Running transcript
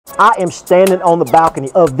I am standing on the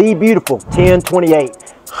balcony of the beautiful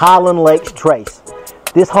 1028 Highland Lakes Trace.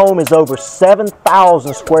 This home is over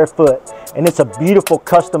 7,000 square foot, and it's a beautiful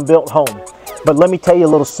custom built home. But let me tell you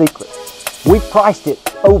a little secret. We priced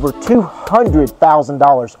it over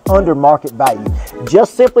 $200,000 under market value,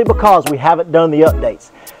 just simply because we haven't done the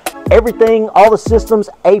updates. Everything, all the systems,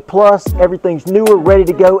 A+, everything's newer, ready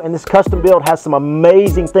to go, and this custom build has some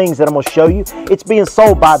amazing things that I'm going to show you. It's being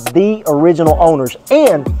sold by the original owners,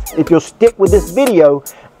 and if you'll stick with this video,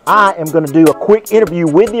 I am going to do a quick interview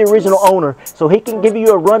with the original owner so he can give you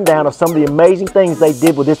a rundown of some of the amazing things they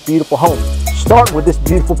did with this beautiful home. Starting with this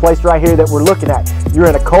beautiful place right here that we're looking at. You're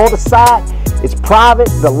in a cul-de-sac, it's private,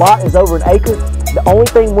 the lot is over an acre. The only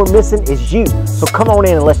thing we're missing is you. So come on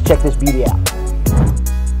in and let's check this beauty out.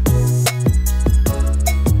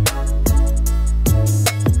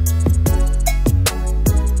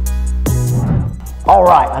 All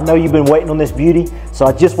right, I know you've been waiting on this beauty, so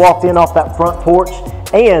I just walked in off that front porch.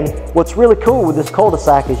 And what's really cool with this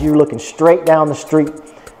cul-de-sac is you're looking straight down the street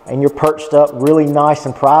and you're perched up really nice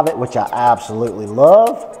and private, which I absolutely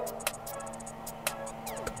love.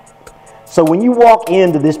 So when you walk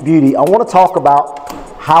into this beauty, I want to talk about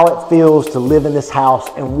how it feels to live in this house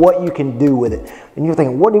and what you can do with it. And you're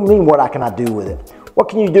thinking, what do you mean, what can I do with it? What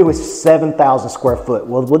can you do with 7,000 square foot?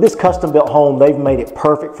 Well, with this custom built home, they've made it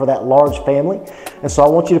perfect for that large family. And so I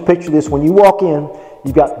want you to picture this. When you walk in,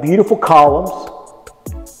 you've got beautiful columns,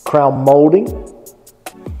 crown molding,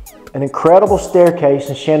 an incredible staircase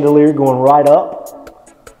and chandelier going right up.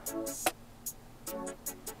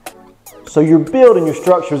 So your build and your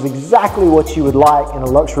structure is exactly what you would like in a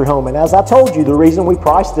luxury home. And as I told you, the reason we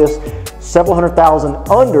priced this several $100,000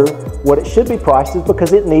 under what it should be priced is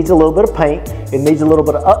because it needs a little bit of paint, it needs a little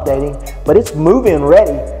bit of updating, but it's move-in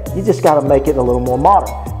ready. You just got to make it a little more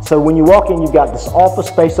modern. So when you walk in, you've got this office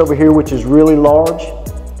space over here, which is really large.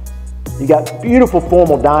 You got beautiful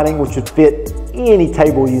formal dining, which would fit any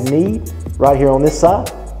table you need right here on this side.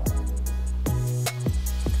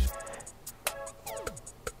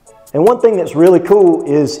 And one thing that's really cool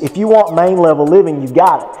is if you want main level living, you've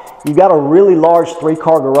got it. You've got a really large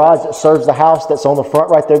 3-car garage that serves the house that's on the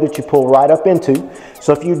front right there that you pull right up into.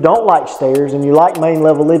 So if you don't like stairs and you like main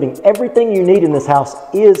level living, everything you need in this house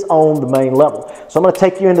is on the main level. So I'm going to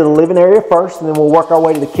take you into the living area first, and then we'll work our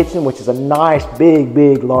way to the kitchen, which is a nice,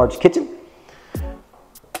 big, large kitchen.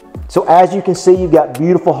 So as you can see, you've got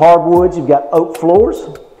beautiful hardwoods, you've got oak floors.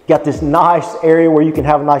 You got this nice area where you can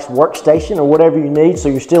have a nice workstation or whatever you need, so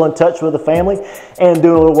you're still in touch with the family and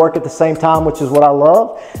doing a little work at the same time, which is what I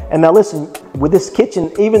love. And now listen, with this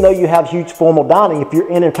kitchen, even though you have huge formal dining, if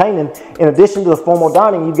you're entertaining, in addition to the formal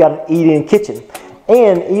dining, you've got an eat-in kitchen.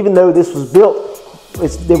 And even though this was built,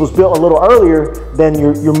 it was built a little earlier than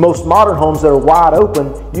your most modern homes that are wide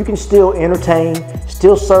open, you can still entertain,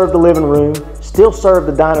 still serve the living room, still serve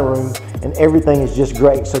the dining room, and everything is just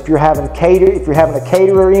great. So if you're having a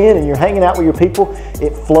caterer in and you're hanging out with your people,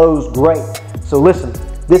 it flows great. So listen,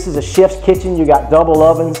 this is a chef's kitchen. You got double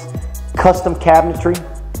ovens, custom cabinetry,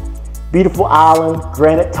 beautiful island,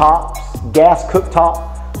 granite tops, gas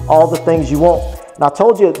cooktop, all the things you want. And I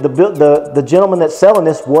told you the gentleman that's selling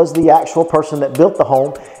this was the actual person that built the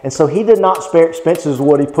home, and so he did not spare expenses with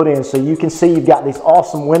what he put in. So you can see you've got these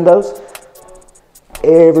awesome windows.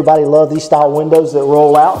 Everybody loves these style windows that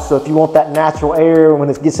roll out. So if you want that natural air when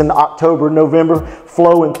it gets into October, November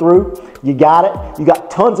flowing through, you got it. You got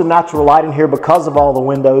tons of natural light in here because of all the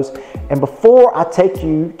windows. And before I take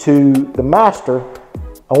you to the master,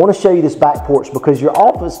 I want to show you this back porch because your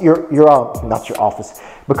office, not your office,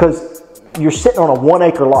 because you're sitting on a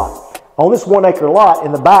 1-acre lot. On this 1-acre lot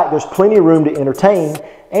in the back, there's plenty of room to entertain,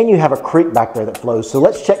 and you have a creek back there that flows. So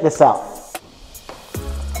let's check this out.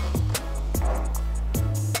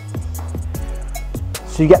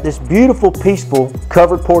 So you got this beautiful, peaceful,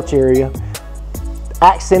 covered porch area,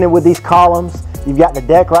 accented with these columns. You've got the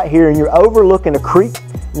deck right here, and you're overlooking a creek.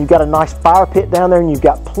 You've got a nice fire pit down there, and you've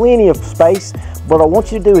got plenty of space. What I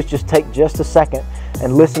want you to do is just take just a second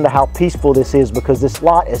and listen to how peaceful this is, because this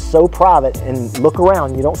lot is so private. And look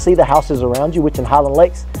around, you don't see the houses around you, which in Highland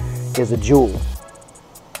Lakes is a jewel.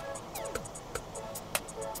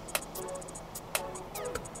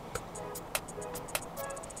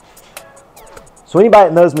 So anybody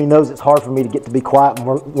that knows me knows it's hard for me to get to be quiet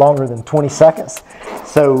more longer than 20 seconds.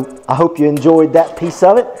 So I hope you enjoyed that piece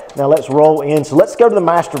of it. Now let's roll in. So let's go to the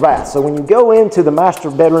master bath. So when you go into the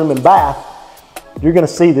master bedroom and bath, you're going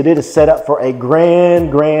to see that it is set up for a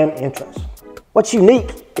grand entrance. What's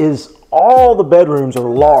unique is all the bedrooms are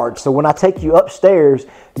large. So when I take you upstairs,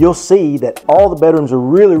 you'll see that all the bedrooms are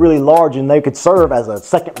really, really large, and they could serve as a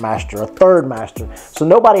second master, a third master. So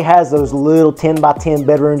nobody has those little 10 by 10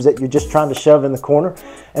 bedrooms that you're just trying to shove in the corner.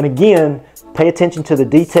 And again, pay attention to the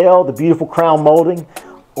detail, the beautiful crown molding,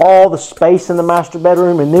 all the space in the master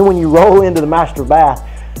bedroom. And then when you roll into the master bath,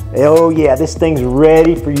 oh yeah, this thing's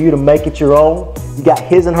ready for you to make it your own. You got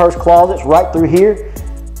his and hers closets right through here.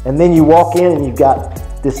 And then you walk in and you've got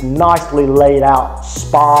this nicely laid out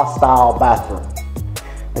spa style bathroom.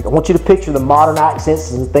 Like, I want you to picture the modern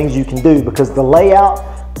accents and the things you can do, because the layout,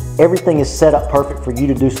 everything is set up perfect for you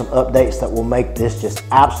to do some updates that will make this just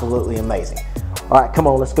absolutely amazing. All right, come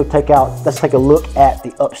on, let's take a look at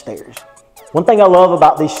the upstairs. One thing I love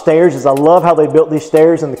about these stairs is I love how they built these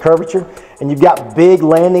stairs and the curvature, and you've got big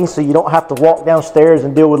landings so you don't have to walk downstairs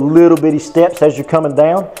and deal with little bitty steps as you're coming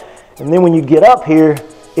down. And then when you get up here,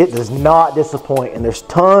 it does not disappoint, and there's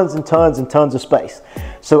tons and tons and tons of space.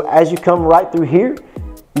 So as you come right through here,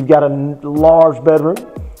 you've got a large bedroom.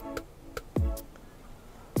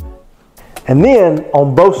 And then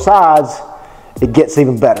on both sides, it gets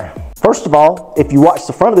even better. First of all, if you watch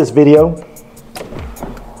the front of this video,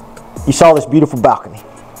 you saw this beautiful balcony.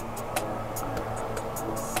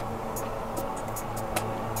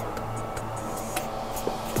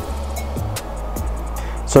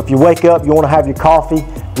 So if you wake up, you want to have your coffee,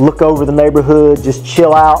 look over the neighborhood, just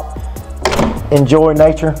chill out, enjoy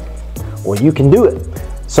nature, well, you can do it.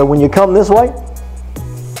 So when you come this way,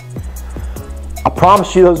 I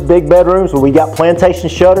promise you those big bedrooms where we got plantation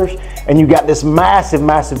shutters, and you got this massive,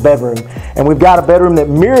 massive bedroom. And we've got a bedroom that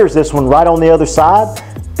mirrors this one right on the other side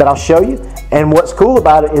that I'll show you. And what's cool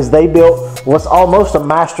about it is they built what's almost a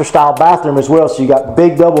master style bathroom as well. So you got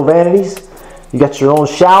big double vanities, you got your own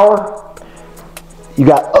shower, you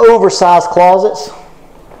got oversized closets,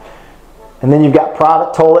 and then you've got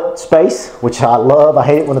private toilet space, which I love. I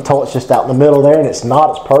hate it when the toilet's just out in the middle there, and it's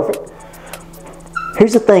not, it's perfect.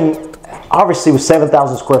 Here's the thing, obviously with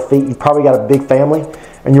 7,000 square feet, you've probably got a big family,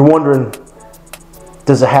 and you're wondering,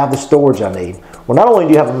 does it have the storage I need? Well, not only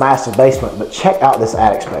do you have a massive basement, but check out this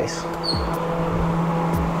attic space.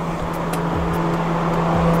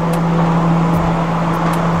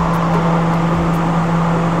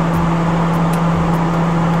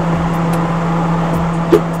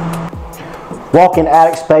 Walk-in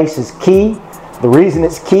attic space is key. The reason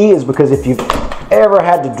it's key is because if you've ever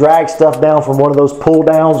had to drag stuff down from one of those pull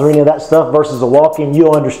downs or any of that stuff versus a walk-in,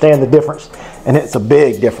 you'll understand the difference, and it's a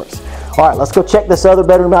big difference. All right, let's go check this other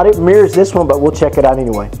bedroom out. It mirrors this one, but we'll check it out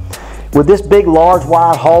anyway. With this big, large,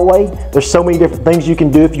 wide hallway, there's so many different things you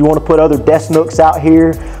can do if you want to put other desk nooks out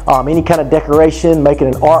here, any kind of decoration, make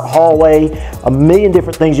it an art hallway, a million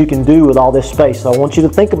different things you can do with all this space. So I want you to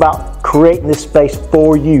think about creating this space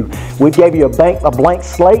for you. We gave you a blank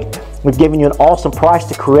slate. We've given you an awesome price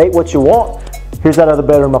to create what you want. Here's that other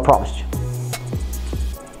bedroom I promised you.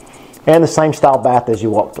 And the same style bath as you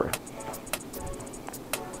walk through.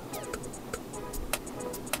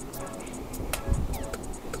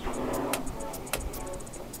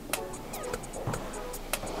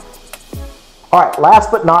 All right,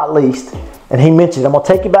 last but not least, and he mentioned, I'm gonna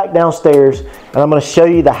take you back downstairs and I'm gonna show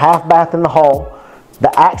you the half bath in the hall,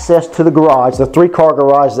 the access to the garage, the 3-car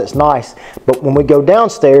garage that's nice. But when we go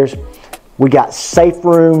downstairs, we got safe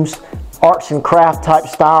rooms, arts and craft type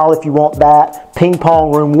style if you want that, ping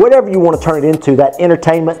pong room, whatever you want to turn it into, that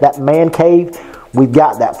entertainment, that man cave, we've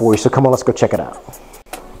got that for you. So come on, let's go check it out.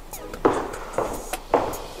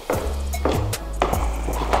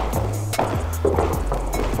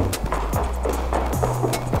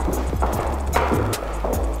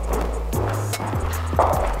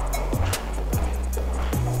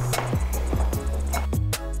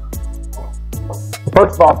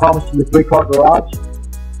 First of all, I promised you a 3-car garage.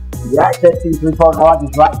 The access to the 3-car garage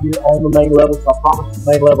is right here on the main level, so I promised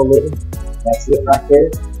you main level living. That's it right there.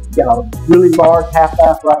 You got a really large half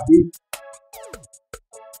bath right here.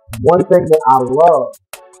 One thing that I love,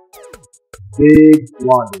 big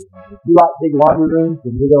laundry room. If you like big laundry rooms,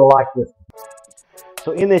 then you're going to like this one.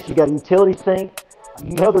 So in this, you got a utility sink,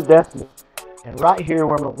 another desk, and right here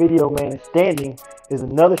where my video man is standing is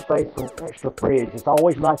another space for an extra fridge. It's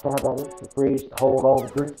always nice to have that extra fridge to hold all the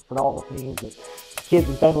drinks and all the things that kids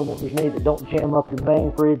and family members need that don't jam up your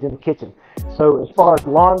main fridge in the kitchen. So as far as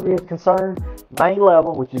laundry is concerned, main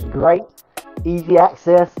level, which is great, easy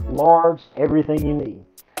access, large, everything you need.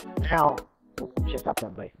 Now, let's check out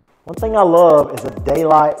that basement. One thing I love is a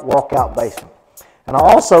daylight walkout basement. And I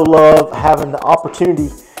also love having the opportunity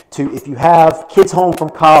to, if you have kids home from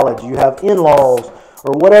college, you have in-laws,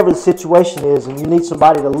 or whatever the situation is, and you need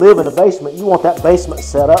somebody to live in a basement, you want that basement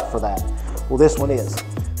set up for that. Well, this one is.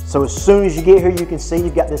 So as soon as you get here, you can see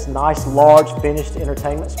you've got this nice, large, finished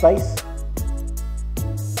entertainment space.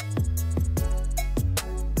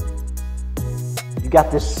 You've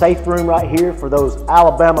got this safe room right here for those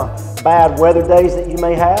Alabama bad weather days that you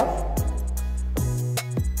may have.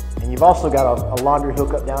 And you've also got a laundry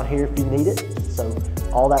hookup down here if you need it. So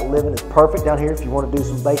all that living is perfect down here. If you want to do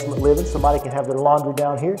some basement living, somebody can have their laundry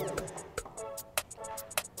down here.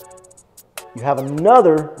 You have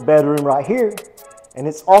another bedroom right here, and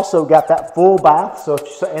it's also got that full bath. So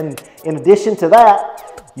and in addition to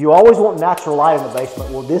that, you always want natural light in the basement.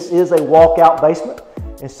 Well, this is a walkout basement.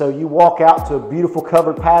 And so you walk out to a beautiful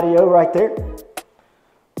covered patio right there.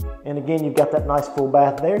 And again, you've got that nice full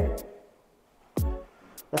bath there.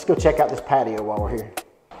 Let's go check out this patio while we're here.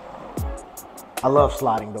 I love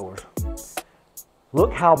sliding doors.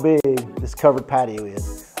 Look how big this covered patio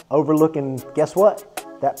is. Overlooking, guess what?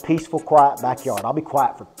 That peaceful, quiet backyard. I'll be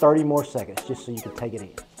quiet for 30 more seconds just so you can take it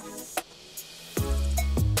in.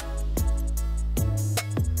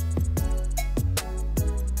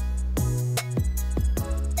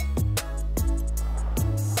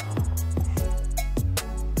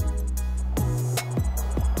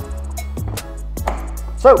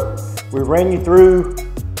 So, we ran you through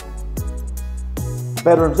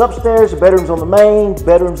bedrooms upstairs, the bedrooms on the main,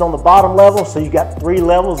 bedrooms on the bottom level. So you got 3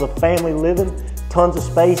 levels of family living, tons of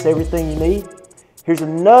space, everything you need. Here's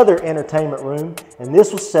another entertainment room, and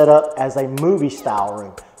this was set up as a movie style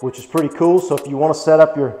room, which is pretty cool. So if you want to set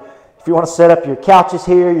up your couches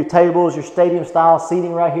here, your tables, your stadium style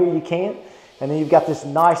seating right here, you can. And then you've got this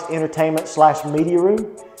nice entertainment / media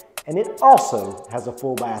room. And it also has a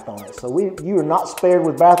full bath on it. So you are not spared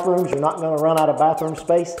with bathrooms. You're not going to run out of bathroom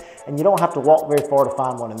space. And you don't have to walk very far to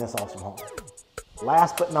find one in this awesome home.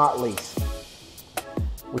 Last but not least,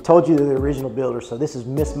 we told you they're the original builder. So this is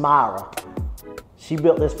Miss Myra. She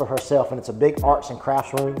built this for herself, and it's a big arts and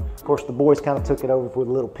crafts room. Of course, the boys kind of took it over with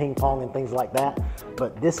a little ping pong and things like that.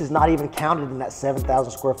 But this is not even counted in that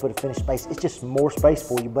 7,000 square foot of finished space. It's just more space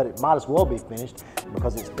for you, but it might as well be finished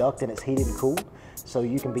because it's ducted and it's heated and cooled. So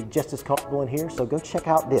you can be just as comfortable in here. So go check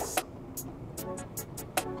out this.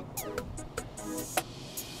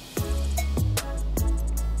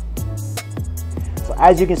 So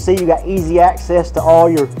as you can see, you got easy access to all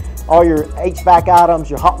your HVAC items,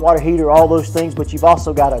 your hot water heater, all those things, but you've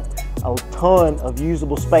also got a ton of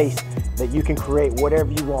usable space that you can create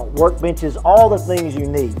whatever you want. Workbenches, all the things you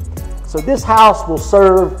need. So this house will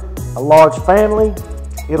serve a large family.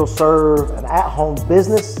 It'll serve an at-home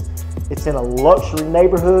business. It's in a luxury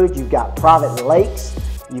neighborhood. You've got private lakes.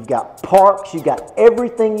 You've got parks. You've got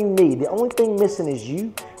everything you need. The only thing missing is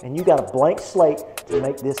you, and you got a blank slate to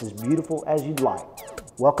make this as beautiful as you'd like.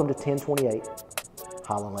 Welcome to 1028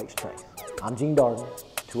 Highland Lakes Trace. I'm Gene Darden,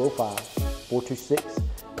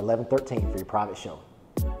 205-426-1113 for your private show.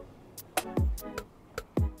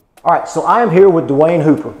 All right, so I am here with Dwayne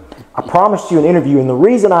Hooper. I promised you an interview, and the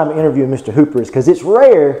reason I'm interviewing Mr. Hooper is because it's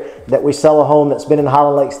rare that we sell a home that's been in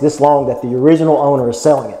Highland Lakes this long that the original owner is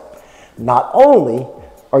selling it. Not only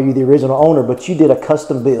are you the original owner, but you did a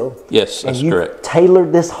custom build. Yes, that's correct. And you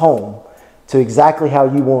tailored this home to exactly how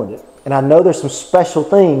you wanted it. And I know there's some special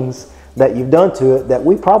things that you've done to it that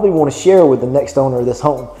we probably want to share with the next owner of this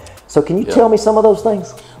home. So can you tell me some of those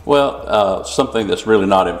things? Well, something that's really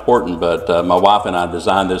not important, but my wife and I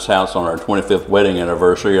designed this house on our 25th wedding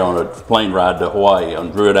anniversary on a plane ride to Hawaii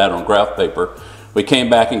and drew it out on graph paper. We came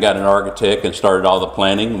back and got an architect and started all the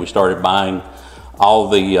planning. We started buying all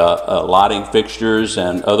the lighting fixtures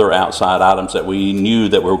and other outside items that we knew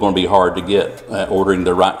that were going to be hard to get. Ordering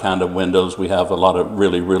the right kind of windows. We have a lot of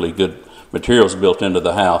really, really good materials built into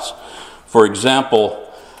the house. For example,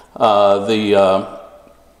 the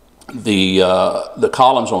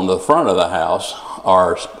columns on the front of the house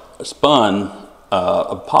are spun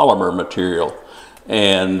polymer material,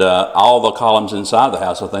 and all the columns inside the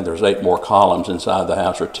house, I think there's 8 more columns inside the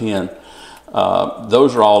house, or 10.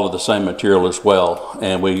 Those are all of the same material as well,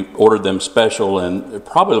 and we ordered them special, and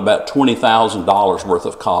probably about $20,000 worth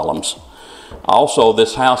of columns. Also,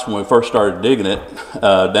 this house, when we first started digging it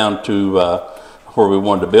down to where we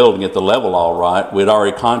wanted to build and get the level all right, we'd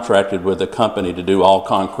already contracted with a company to do all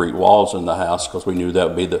concrete walls in the house because we knew that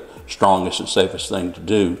would be the strongest and safest thing to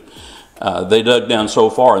do. They dug down so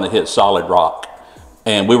far and they hit solid rock.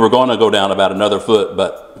 And we were going to go down about another foot,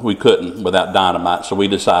 but we couldn't without dynamite. So we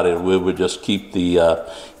decided we would just keep the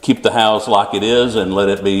house like it is and let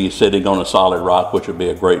it be sitting on a solid rock, which would be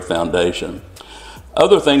a great foundation.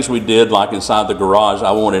 Other things we did, like inside the garage,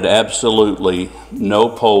 I wanted absolutely no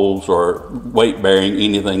poles or weight-bearing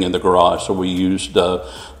anything in the garage. So we used the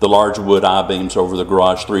large wood I-beams over the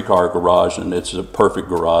garage, 3-car garage, and it's a perfect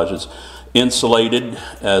garage. insulated,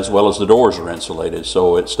 as well as the doors are insulated,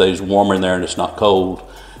 so it stays warmer in there and it's not cold.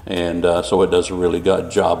 And so it does a really good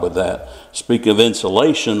job with that. Speaking of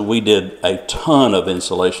insulation, we did a ton of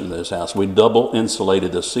insulation in this house. We double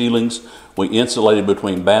insulated the ceilings. We insulated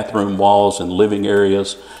between bathroom walls and living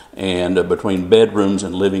areas, and between bedrooms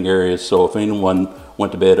and living areas. So if anyone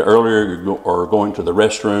went to bed earlier or going to the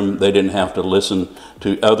restroom, they didn't have to listen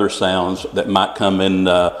to other sounds that might come in,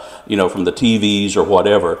 you know, from the TVs or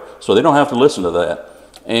whatever. So they don't have to listen to that.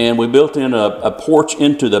 And we built in a porch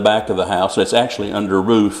into the back of the house. It's actually under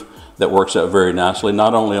roof that works out very nicely,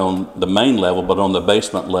 not only on the main level, but on the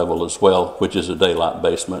basement level as well, which is a daylight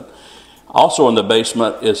basement. Also in the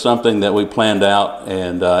basement is something that we planned out,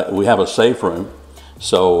 and we have a safe room.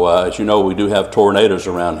 So as you know, we do have tornadoes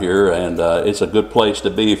around here, and it's a good place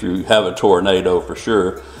to be if you have a tornado for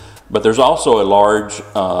sure. But there's also a large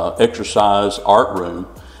exercise art room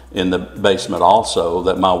in the basement also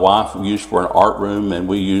that my wife used for an art room, and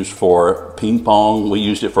we used for ping pong. We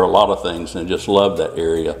used it for a lot of things and just loved that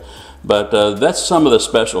area. But that's some of the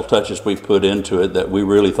special touches we put into it that we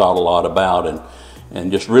really thought a lot about,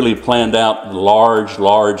 and just really planned out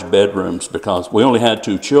large bedrooms, because we only had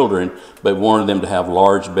 2 children, but we wanted them to have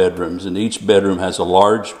large bedrooms, and each bedroom has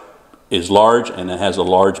is large, and it has a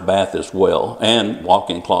large bath as well, and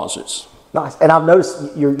walk-in closets. Nice. And I've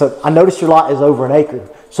noticed your lot is over an acre.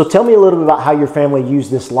 So tell me a little bit about how your family used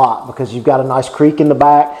this lot, because you've got a nice creek in the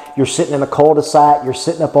back. You're sitting in a cul-de-sac. You're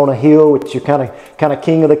sitting up on a hill, which you're kind of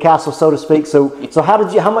king of the castle, so to speak. So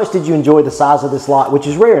how much did you enjoy the size of this lot, which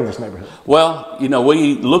is rare in this neighborhood? Well, you know,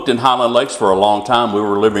 we looked in Highland Lakes for a long time. We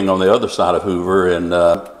were living on the other side of Hoover,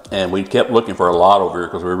 and we kept looking for a lot over here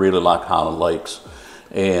because we really like Highland Lakes.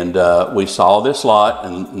 And we saw this lot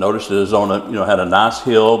and noticed it was on a, you know, had a nice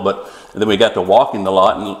hill, and then we got to walking the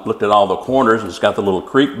lot and looked at all the corners, and it's got the little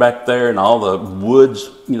creek back there and all the woods,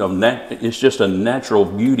 you know, it's just a natural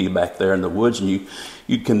beauty back there in the woods, and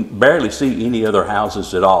you can barely see any other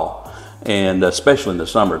houses at all, and especially in the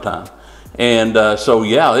summertime. And so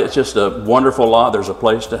yeah, it's just a wonderful lot. There's a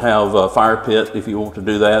place to have a fire pit if you want to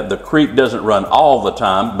do that. The creek doesn't run all the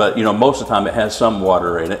time, but you know, most of the time it has some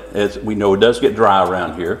water in it. We know it does get dry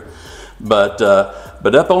around here, but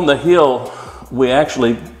up on the hill, we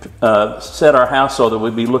actually set our house so that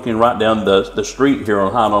we'd be looking right down the street here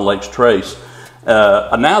on Highland Lakes Trace.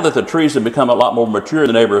 Now that the trees have become a lot more mature in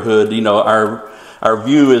the neighborhood, you know, our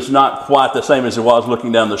view is not quite the same as it was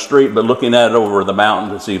looking down the street, but looking at it over the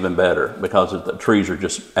mountains, it's even better, because the trees are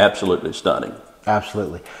just absolutely stunning.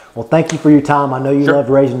 Absolutely. Well, thank you for your time. I know you love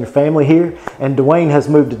raising your family here, and Dwayne has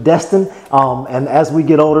moved to Destin, and as we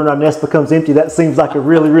get older and our nest becomes empty, that seems like a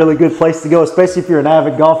really good place to go, especially if you're an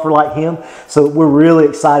avid golfer like him. So we're really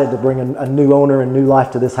excited to bring a new owner and new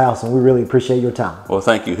life to this house, and we really appreciate your time. Well,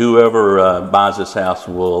 thank you. Whoever buys this house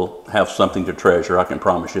will have something to treasure. I can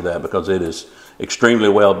promise you that, because it is extremely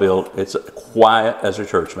well built. It's quiet as a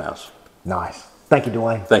church mouse. Nice. Thank you,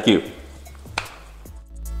 Dwayne. Thank you.